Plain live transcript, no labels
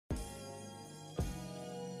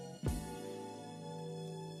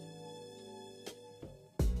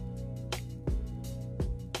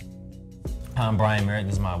I'm Brian Merritt.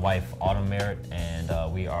 This is my wife, Autumn Merritt,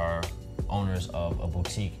 and we are owners of a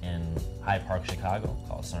boutique in Hyde Park, Chicago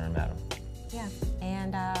called Sir and Madam. Yeah,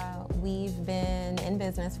 and we've been in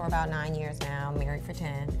business for about 9 years now, married for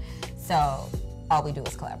 10, so all we do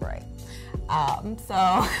is collaborate.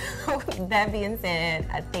 So that being said,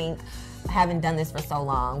 I think having done this for so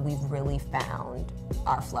long, we've really found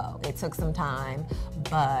our flow. It took some time,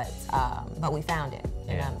 but we found it,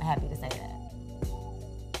 and Yeah. I'm happy to say that.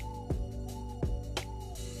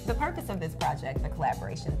 The purpose of this project, the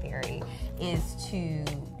collaboration theory, is to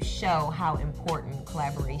show how important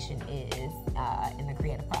collaboration is in the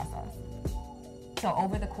creative process. So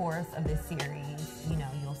over the course of this series,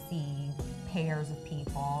 you'll see pairs of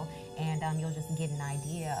people, and you'll just get an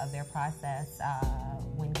idea of their process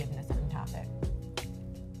when given a certain topic.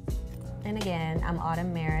 And again, I'm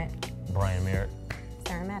Autumn Merritt. Brian Merritt,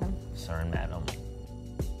 Sir and Madam. Sir and Madam.